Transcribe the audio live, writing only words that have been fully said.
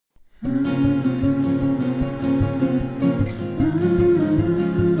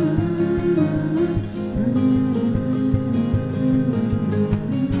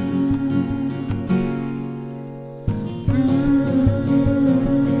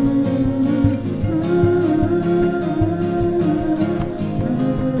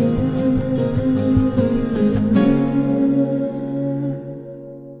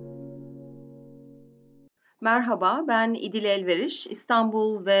Merhaba, ben İdil Elveriş.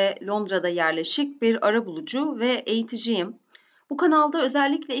 İstanbul ve Londra'da yerleşik bir arabulucu ve eğiticiyim. Bu kanalda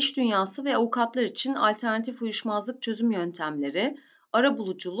özellikle iş dünyası ve avukatlar için alternatif uyuşmazlık çözüm yöntemleri,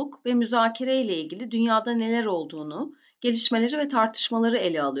 arabuluculuk ve müzakere ile ilgili dünyada neler olduğunu, gelişmeleri ve tartışmaları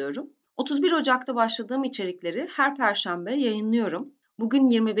ele alıyorum. 31 Ocak'ta başladığım içerikleri her Perşembe yayınlıyorum. Bugün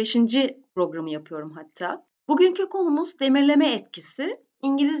 25. programı yapıyorum hatta. Bugünkü konumuz demirleme etkisi,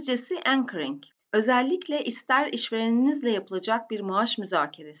 İngilizcesi anchoring. Özellikle ister işvereninizle yapılacak bir maaş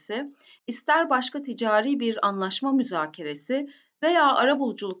müzakeresi, ister başka ticari bir anlaşma müzakeresi veya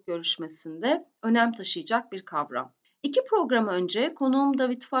arabuluculuk görüşmesinde önem taşıyacak bir kavram. 2 program önce konuğum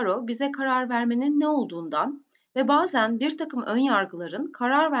David Faro bize karar vermenin ne olduğundan ve bazen bir takım önyargıların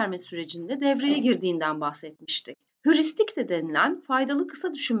karar verme sürecinde devreye girdiğinden bahsetmiştik. Heuristik de denilen faydalı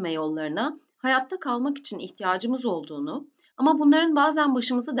kısa düşünme yollarına hayatta kalmak için ihtiyacımız olduğunu ama bunların bazen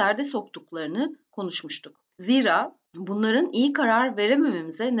başımızı derde soktuklarını konuşmuştuk. Zira bunların iyi karar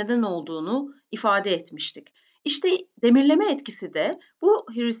veremememize neden olduğunu ifade etmiştik. İşte demirleme etkisi de bu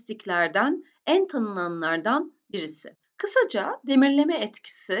heuristiklerden en tanınanlardan birisi. Kısaca demirleme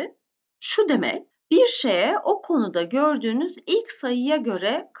etkisi şu demek, bir şeye o konuda gördüğünüz ilk sayıya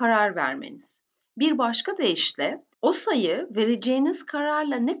göre karar vermeniz. Bir başka deyişle o sayı vereceğiniz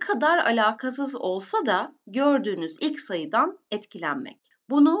kararla ne kadar alakasız olsa da gördüğünüz ilk sayıdan etkilenmek.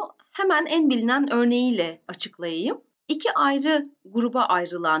 Bunu hemen en bilinen örneğiyle açıklayayım. İki ayrı gruba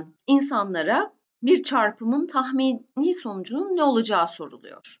ayrılan insanlara bir çarpımın tahmini sonucunun ne olacağı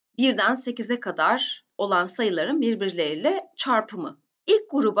soruluyor. 1'den 8'e kadar olan sayıların birbirleriyle çarpımı.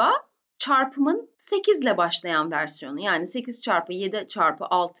 İlk gruba çarpımın 8 ile başlayan versiyonu, yani 8 çarpı 7 çarpı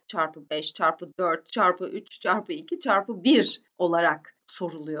 6 çarpı 5 çarpı 4 çarpı 3 çarpı 2 çarpı 1 olarak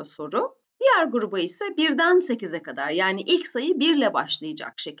soruluyor soru. Diğer gruba ise 1'den 8'e kadar, yani ilk sayı 1 ile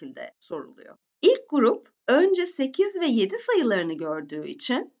başlayacak şekilde soruluyor. İlk grup önce 8 ve 7 sayılarını gördüğü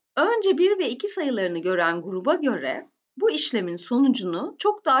için önce 1 ve 2 sayılarını gören gruba göre bu işlemin sonucunu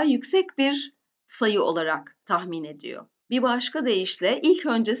çok daha yüksek bir sayı olarak tahmin ediyor. Bir başka deyişle ilk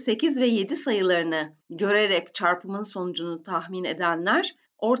önce 8 ve 7 sayılarını görerek çarpımın sonucunu tahmin edenler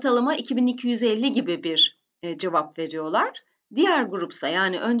ortalama 2250 gibi bir cevap veriyorlar. Diğer grupsa,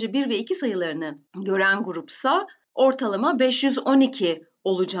 yani önce 1 ve 2 sayılarını gören grupsa ortalama 512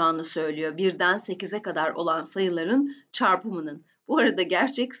 olacağını söylüyor. 1'den 8'e kadar olan sayıların çarpımının. Bu arada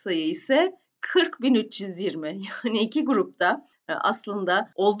gerçek sayı ise 40.320. Yani iki grupta aslında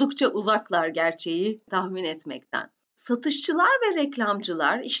oldukça uzaklar gerçeği tahmin etmekten. Satışçılar ve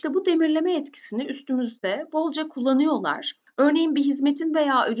reklamcılar işte bu demirleme etkisini üstümüzde bolca kullanıyorlar. Örneğin bir hizmetin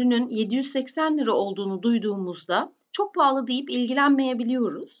veya ürünün 780 lira olduğunu duyduğumuzda çok pahalı deyip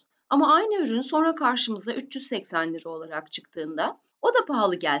ilgilenmeyebiliyoruz. Ama aynı ürün sonra karşımıza 380 lira olarak çıktığında o da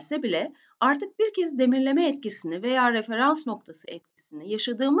pahalı gelse bile artık bir kez demirleme etkisini veya referans noktası etkisini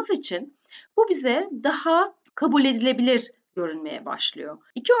yaşadığımız için bu bize daha kabul edilebilir görünmeye başlıyor.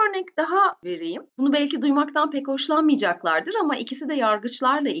 2 örnek daha vereyim. Bunu belki duymaktan pek hoşlanmayacaklardır ama ikisi de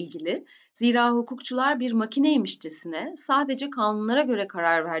yargıçlarla ilgili. Zira hukukçular bir makineymişçesine sadece kanunlara göre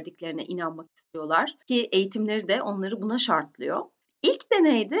karar verdiklerine inanmak istiyorlar ki eğitimleri de onları buna şartlıyor. İlk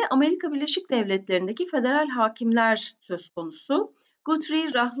deneyde Amerika Birleşik Devletleri'ndeki federal hakimler söz konusu.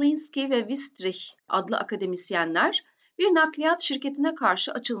 Guthrie, Rahlinski ve Wistrich adlı akademisyenler bir nakliyat şirketine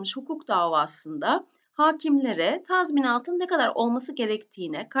karşı açılmış hukuk davasında hakimlere tazminatın ne kadar olması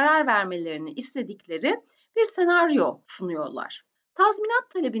gerektiğine karar vermelerini istedikleri bir senaryo sunuyorlar. Tazminat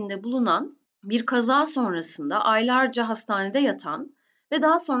talebinde bulunan bir kaza sonrasında aylarca hastanede yatan ve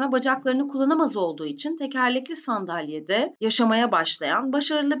daha sonra bacaklarını kullanamaz olduğu için tekerlekli sandalyede yaşamaya başlayan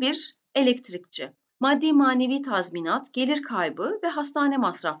başarılı bir elektrikçi. Maddi manevi tazminat, gelir kaybı ve hastane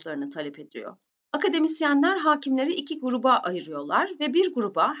masraflarını talep ediyor. Akademisyenler hakimleri 2 gruba ayırıyorlar ve bir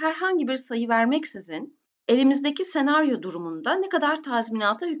gruba herhangi bir sayı vermeksizin elimizdeki senaryo durumunda ne kadar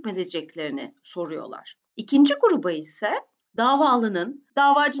tazminata hükmedeceklerini soruyorlar. İkinci gruba ise davalının,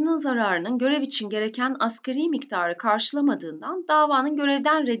 davacının zararının görev için gereken asgari miktarı karşılamadığından davanın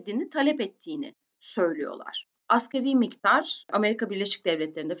görevden reddini talep ettiğini söylüyorlar. Asgari miktar Amerika Birleşik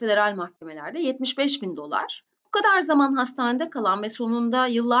Devletleri'nde federal mahkemelerde $75.000. Bu kadar zaman hastanede kalan ve sonunda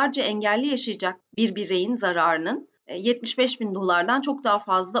yıllarca engelli yaşayacak bir bireyin zararının $75.000'dan çok daha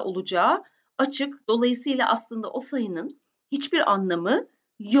fazla olacağı açık. Dolayısıyla aslında o sayının hiçbir anlamı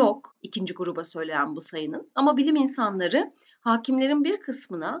yok, ikinci gruba söyleyen bu sayının. Ama bilim insanları hakimlerin bir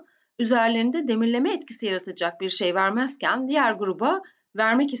kısmına üzerlerinde demirleme etkisi yaratacak bir şey vermezken diğer gruba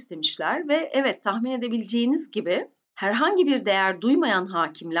vermek istemişler ve evet, tahmin edebileceğiniz gibi herhangi bir değer duymayan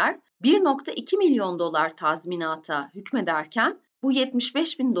hakimler $1,2 milyon tazminata hükmederken bu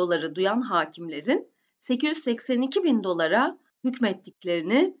 $75.000 duyan hakimlerin $882.000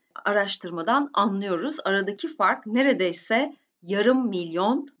 hükmettiklerini araştırmadan anlıyoruz. Aradaki fark neredeyse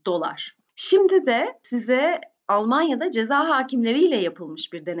 $500.000. Şimdi de size Almanya'da ceza hakimleriyle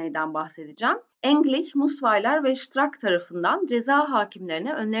yapılmış bir deneyden bahsedeceğim. Englich, Musweiler ve Strack tarafından ceza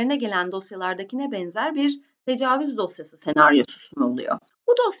hakimlerine önlerine gelen dosyalardakine benzer bir tecavüz dosyası senaryosu sunuluyor.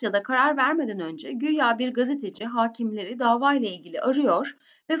 Bu dosyada karar vermeden önce güya bir gazeteci hakimleri davayla ilgili arıyor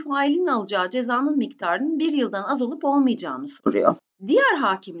ve failin alacağı cezanın miktarının 1 yıldan az olup olmayacağını soruyor. Diğer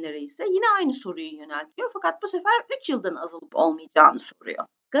hakimlere ise yine aynı soruyu yöneltiyor fakat bu sefer 3 yıldan az olup olmayacağını soruyor.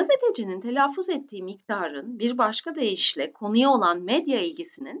 Gazetecinin telaffuz ettiği miktarın bir başka deyişle konuya olan medya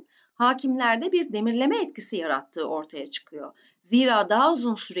ilgisinin hakimlerde bir demirleme etkisi yarattığı ortaya çıkıyor. Zira daha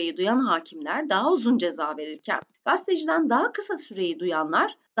uzun süreyi duyan hakimler daha uzun ceza verirken gazeteciden daha kısa süreyi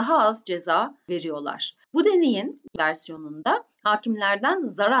duyanlar daha az ceza veriyorlar. Bu deneyin versiyonunda hakimlerden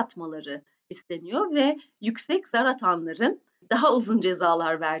zar atmaları isteniyor ve yüksek zar atanların daha uzun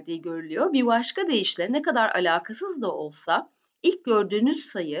cezalar verdiği görülüyor. Bir başka deyişle ne kadar alakasız da olsa ilk gördüğünüz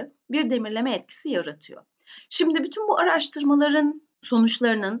sayı bir demirleme etkisi yaratıyor. Şimdi bütün bu araştırmaların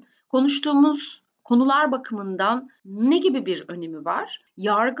sonuçlarının konuştuğumuz konular bakımından ne gibi bir önemi var?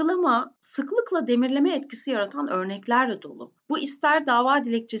 Yargılama sıklıkla demirleme etkisi yaratan örneklerle dolu. Bu ister dava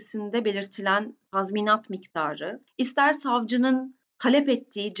dilekçesinde belirtilen tazminat miktarı, ister savcının talep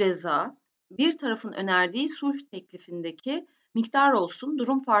ettiği ceza, bir tarafın önerdiği sulh teklifindeki miktar olsun,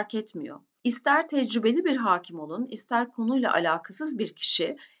 durum fark etmiyor. İster tecrübeli bir hakim olun, ister konuyla alakasız bir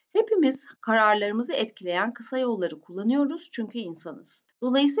kişi, hepimiz kararlarımızı etkileyen kısa yolları kullanıyoruz çünkü insanız.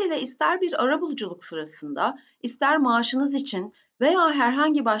 Dolayısıyla ister bir arabuluculuk sırasında, ister maaşınız için veya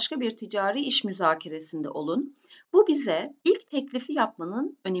herhangi başka bir ticari iş müzakeresinde olun, bu bize ilk teklifi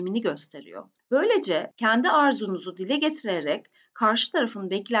yapmanın önemini gösteriyor. Böylece kendi arzunuzu dile getirerek karşı tarafın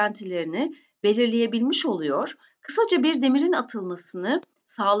beklentilerini belirleyebilmiş oluyor, kısaca bir demirin atılmasını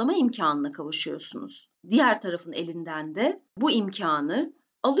sağlama imkanına kavuşuyorsunuz. Diğer tarafın elinden de bu imkanı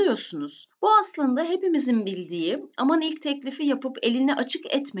alıyorsunuz. Bu aslında hepimizin bildiği aman ilk teklifi yapıp elini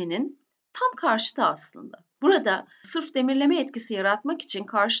açık etmenin tam karşıtı aslında. Burada sırf demirleme etkisi yaratmak için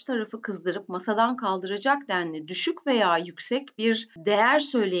karşı tarafı kızdırıp masadan kaldıracak denli düşük veya yüksek bir değer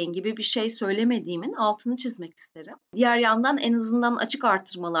söyleyin gibi bir şey söylemediğimin altını çizmek isterim. Diğer yandan en azından açık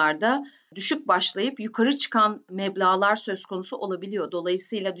artırmalarda düşük başlayıp yukarı çıkan meblağlar söz konusu olabiliyor.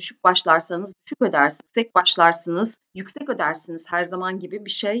 Dolayısıyla düşük başlarsanız düşük ödersiniz, yüksek başlarsınız, yüksek ödersiniz her zaman gibi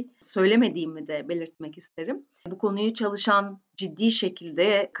bir şey söylemediğimi de belirtmek isterim. Bu konuyu çalışan, ciddi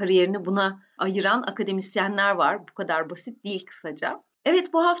şekilde kariyerini buna ayıran akademisyenler var. Bu kadar basit değil kısaca.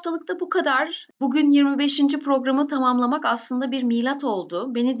 Evet, bu haftalıkta bu kadar. Bugün 25. programı tamamlamak aslında bir milat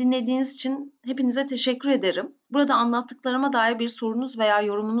oldu. Beni dinlediğiniz için hepinize teşekkür ederim. Burada anlattıklarıma dair bir sorunuz veya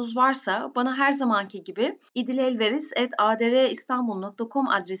yorumunuz varsa bana her zamanki gibi idilelveris@adristanbul.com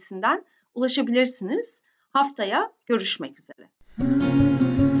adresinden ulaşabilirsiniz. Haftaya görüşmek üzere.